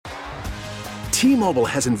T-Mobile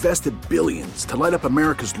has invested billions to light up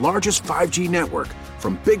America's largest 5G network,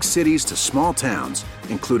 from big cities to small towns,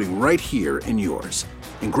 including right here in yours.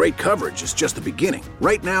 And great coverage is just the beginning.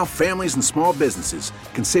 Right now, families and small businesses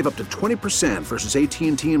can save up to 20% versus AT&T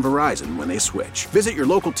and Verizon when they switch. Visit your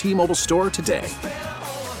local T-Mobile store today.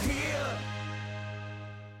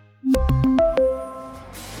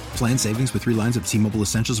 Plan savings with 3 lines of T-Mobile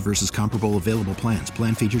Essentials versus comparable available plans.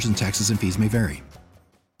 Plan features and taxes and fees may vary.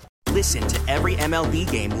 Listen to every MLB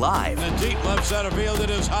game live. In the deep left center field, it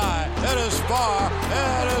is high, it is far,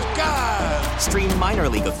 it is gone. Stream minor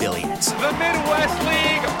league affiliates. The Midwest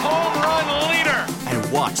League home run leader. And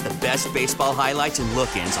watch the best baseball highlights and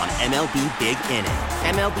look-ins on MLB Big Inning.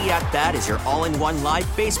 MLB At Bat is your all-in-one live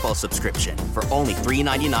baseball subscription for only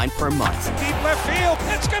 $3.99 per month. Deep left field,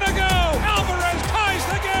 it's gonna go. Alvarez ties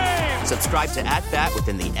the game. Subscribe to At Bat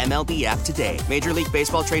within the MLB app today. Major League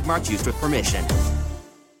Baseball trademarks used with permission.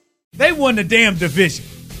 They won the damn division.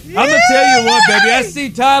 Yay! I'm going to tell you what, baby. I see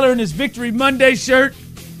Tyler in his Victory Monday shirt.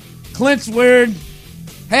 Clint's wearing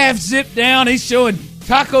half zip down. He's showing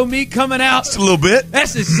taco meat coming out. Just a little bit.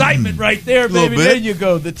 That's excitement right there, baby. There you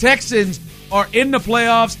go. The Texans are in the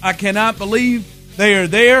playoffs. I cannot believe they are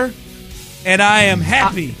there. And I am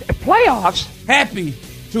happy. Playoffs? Happy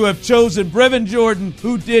to have chosen Brevin Jordan,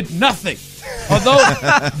 who did nothing. Although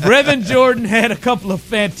Brevin Jordan had a couple of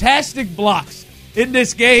fantastic blocks in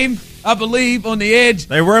this game, I believe, on the edge.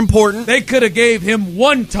 They were important. They could have gave him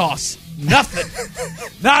one toss. Nothing.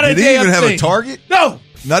 Not a damn thing. Did he even have a target? No.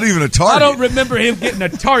 Not even a target. I don't remember him getting a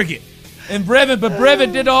target. And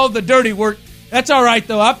Brevin did all the dirty work. That's all right,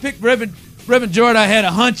 though. I picked Brevin Jordan. I had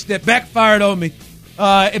a hunch that backfired on me.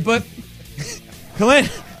 But Clint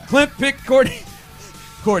picked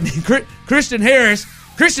Christian Harris.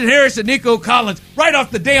 Christian Harris and Nico Collins right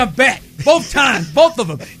off the damn bat. Both times, both of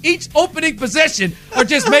them. Each opening possession are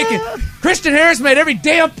just making. Christian Harris made every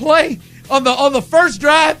damn play on the first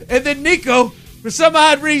drive, and then Nico, for some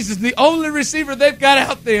odd reason, the only receiver they've got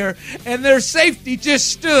out there, and their safety just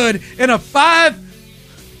stood in a five-yard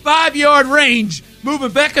range,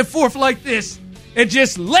 moving back and forth like this, and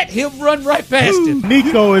just let him run right past him.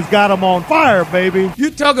 Nico has got him on fire, baby.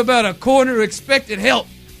 You talk about a corner who expected help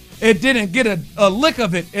and didn't get a lick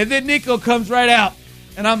of it, and then Nico comes right out.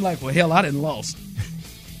 And I'm like, well, hell, I didn't lost.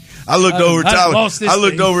 I looked over at Tyler.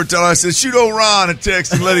 I said, shoot old Ron a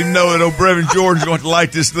text and let him know that old Brevin Jordan's going to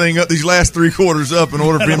light this thing up, these last 3 quarters up, in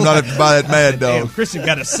order for him not to have to buy that Mad Dog. Damn, Christian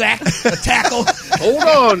got a sack, a tackle. Hold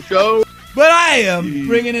on, Joe. But I am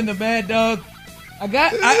bringing in the Mad Dog. I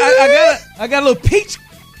got a little peach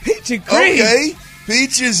and cream. Okay.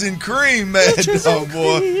 Peaches and cream, Mad Dog,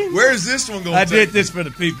 boy. Where's this one going to take? I did this for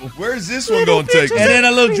the people. Where's this one going to take? And then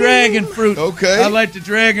a little dragon fruit. Okay. I like the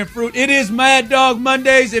dragon fruit. It is Mad Dog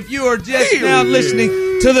Mondays. If you are just now listening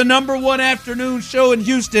to the #1 afternoon show in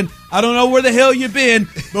Houston, I don't know where the hell you've been,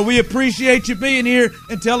 but we appreciate you being here,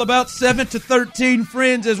 and tell about 7 to 13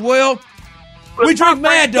 friends as well. We drink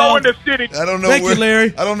Mad Dog. I don't know Thank you,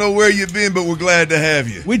 Larry. I don't know where you've been, but we're glad to have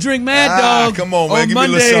you. We drink Mad Dog. Come on, man. Give me a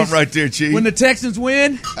little something right there, Chief. When the Texans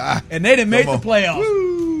win, and they done made the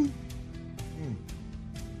playoffs.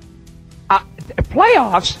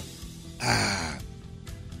 Playoffs? Damn.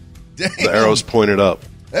 The arrow's pointed up.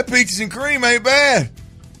 That peaches and cream ain't bad.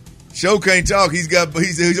 Show can't talk. He's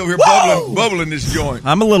over here bubbling this joint.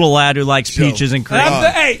 I'm a little lad who likes peaches and cream.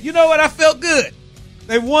 Hey, you know what? I felt good.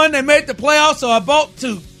 They won. They made the playoffs, so I bought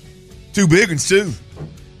 2. 2 big ones, too.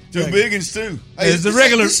 2 big ones, too. Hey, it's the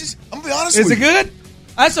regular. I'm going to be honest with you. Is it good?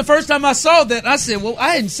 That's the first time I saw that. I said, well,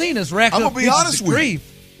 I hadn't seen us rack up peaches and cream.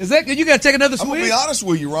 Is that good? You got to take another swig? I'm going to be honest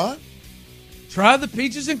with you, Ron. Try the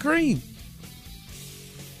peaches and cream.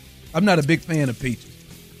 I'm not a big fan of peaches.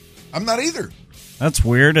 I'm not either. That's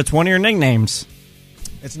weird. It's one of your nicknames.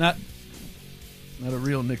 It's not a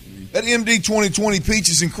real nickname. That MD 2020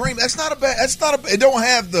 peaches and cream. That's not a bad. It don't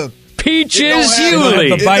have the peaches. It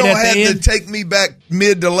don't have the take me back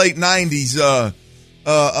mid to late 90s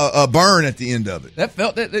burn at the end of it. That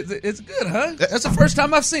felt it's good, huh? That's the first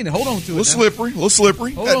time I've seen it. Hold on to it. A little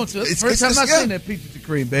slippery. Hold on to it. It's the first time I've seen that peaches and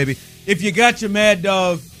cream, baby. If you got your Mad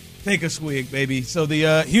Dog, take a swig, baby. So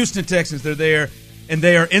the Houston Texans, they're there, and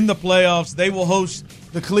they are in the playoffs. They will host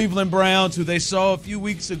the Cleveland Browns, who they saw a few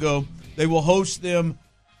weeks ago. They will host them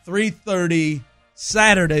 3:30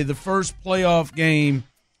 Saturday, the first playoff game.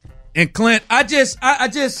 And Clint, I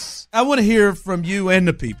want to hear from you and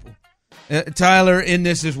the people. Tyler, in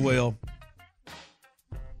this as well.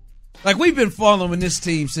 Like, we've been following this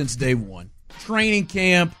team since day one. Training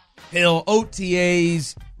camp, hell,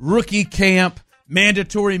 OTAs, rookie camp,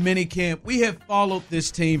 mandatory mini camp. We have followed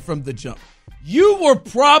this team from the jump. You were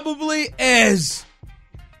probably as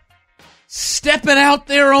stepping out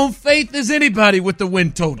there on faith as anybody with the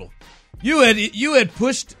win total. You had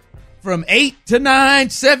pushed from 8 to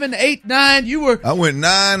 9, 7, 8, 9. I went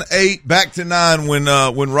 9, 8, back to 9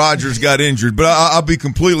 when Rodgers got injured. But I'll be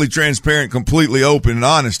completely transparent, completely open and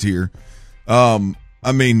honest here.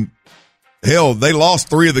 I mean, hell, they lost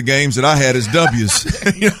 3 of the games that I had as W's.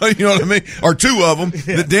 you know what I mean? Or 2 of them.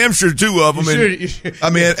 Yeah. Damn sure 2 of them. I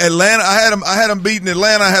mean, Atlanta. I had them beating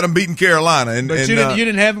Atlanta. I had them beating Carolina. But you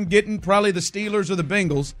didn't have them getting probably the Steelers or the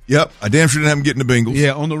Bengals. Yep, I damn sure didn't have them getting the Bengals.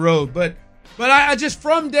 Yeah, on the road. But I just,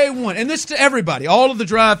 from day one, and this to everybody, all of the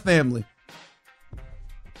Drive family,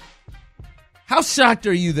 how shocked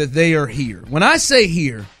are you that they are here? When I say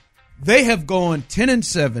here, they have gone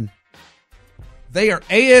 10-7. They are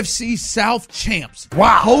AFC South champs.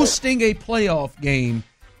 Wow. Hosting a playoff game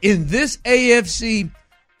in this AFC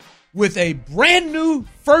with a brand new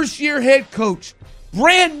first-year head coach,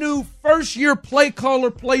 brand new first-year play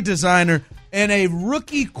caller, play designer, and a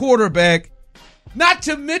rookie quarterback, not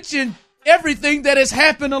to mention everything that has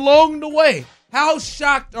happened along the way. How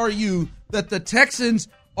shocked are you that the Texans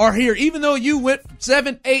are here, even though you went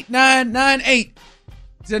 7, 8, 9, 9, 8,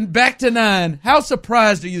 then back to 9? How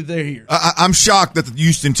surprised are you they're here? I'm shocked that the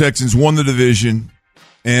Houston Texans won the division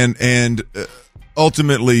and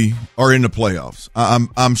ultimately are in the playoffs.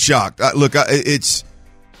 I'm shocked. It's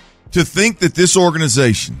to think that this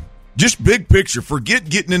organization, just big picture, forget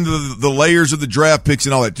getting into the layers of the draft picks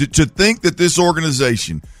and all that, to think that this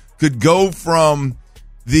organization could go from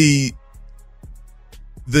the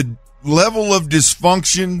level of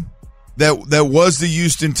dysfunction that was the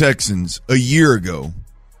Houston Texans a year ago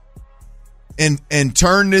and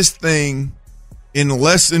turn this thing in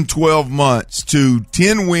less than 12 months to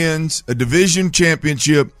 10 wins, a division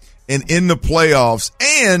championship, and in the playoffs.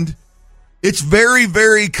 And it's very,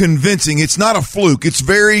 very convincing. It's not a fluke. It's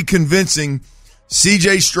very convincing.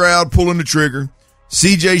 C.J. Stroud pulling the trigger.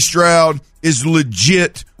 C.J. Stroud is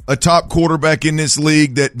legit a top quarterback in this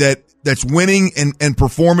league that's winning and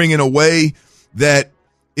performing in a way that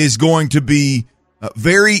is going to be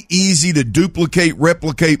very easy to duplicate,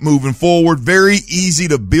 replicate moving forward, very easy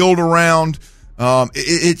to build around.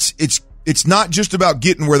 It's not just about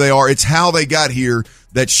getting where they are. It's how they got here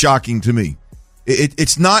that's shocking to me.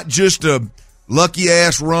 It's not just a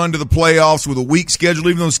lucky-ass run to the playoffs with a weak schedule,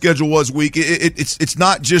 even though the schedule was weak. It's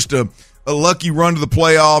not just a lucky run to the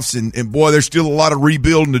playoffs, and boy, there's still a lot of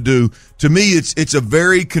rebuilding to do. To me, it's a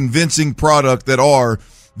very convincing product that are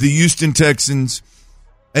the Houston Texans,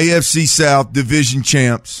 AFC South division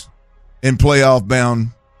champs, and playoff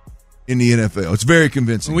bound in the NFL. It's very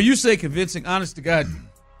convincing. When you say convincing, honest to God,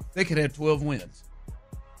 they could have 12 wins.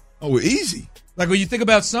 Oh, easy. Like when you think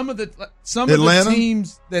about some of the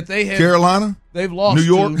teams that they have, Carolina, they've lost, New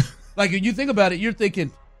York. Like when you think about it, you're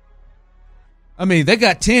thinking, I mean, they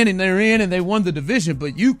got 10 and they're in and they won the division,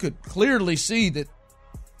 but you could clearly see that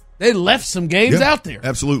they left some games out there.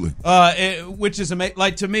 Absolutely. Which is amazing.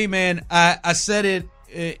 Like, to me, man, I said it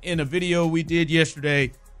in a video we did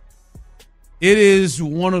yesterday. It is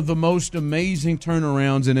one of the most amazing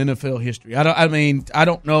turnarounds in NFL history. I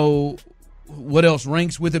don't know what else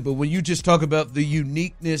ranks with it, but when you just talk about the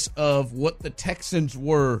uniqueness of what the Texans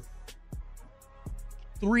were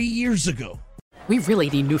 3 years ago. We really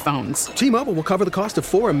need new phones. T-Mobile will cover the cost of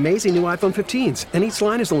 4 amazing new iPhone 15s, and each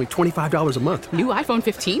line is only $25 a month. New iPhone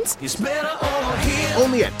 15s? It's better over here.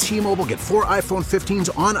 Only at T-Mobile, get 4 iPhone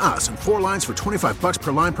 15s on us and 4 lines for $25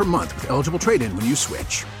 per line per month with eligible trade-in when you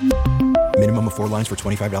switch. Minimum of 4 lines for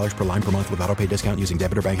 $25 per line per month with autopay discount using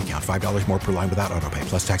debit or bank account. $5 more per line without autopay,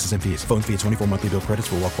 plus taxes and fees. Phone fee at 24 monthly bill credits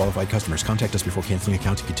for well-qualified customers. Contact us before canceling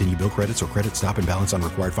account to continue bill credits or credit stop and balance on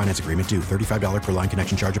required finance agreement due. $35 per line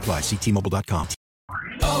connection charge applies. See T-Mobile.com.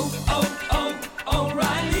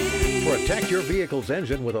 O'Reilly. Protect your vehicle's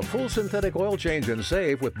engine with a full synthetic oil change and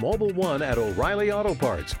save with Mobile One at O'Reilly Auto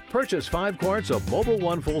Parts. Purchase 5 quarts of Mobile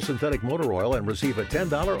One full synthetic motor oil and receive a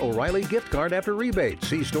 $10 O'Reilly gift card after rebate.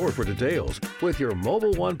 See store for details. With your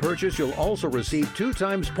Mobile One purchase, you'll also receive 2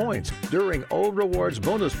 times points during O Rewards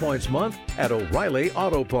Bonus Points Month at O'Reilly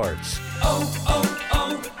Auto Parts.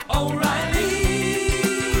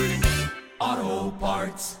 O'Reilly Auto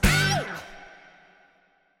Parts.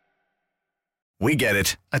 We get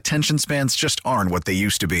it. Attention spans just aren't what they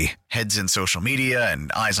used to be. Heads in social media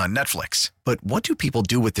and eyes on Netflix. But what do people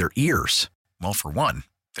do with their ears? Well, for one,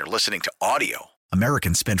 they're listening to audio.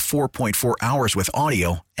 Americans spend 4.4 hours with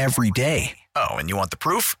audio every day. Oh, and you want the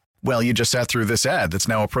proof? Well, you just sat through this ad that's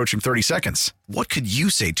now approaching 30 seconds. What could you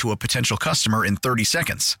say to a potential customer in 30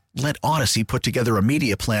 seconds? Let Odyssey put together a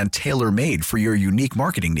media plan tailor-made for your unique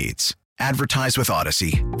marketing needs. Advertise with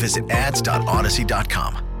Odyssey. Visit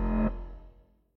ads.odyssey.com.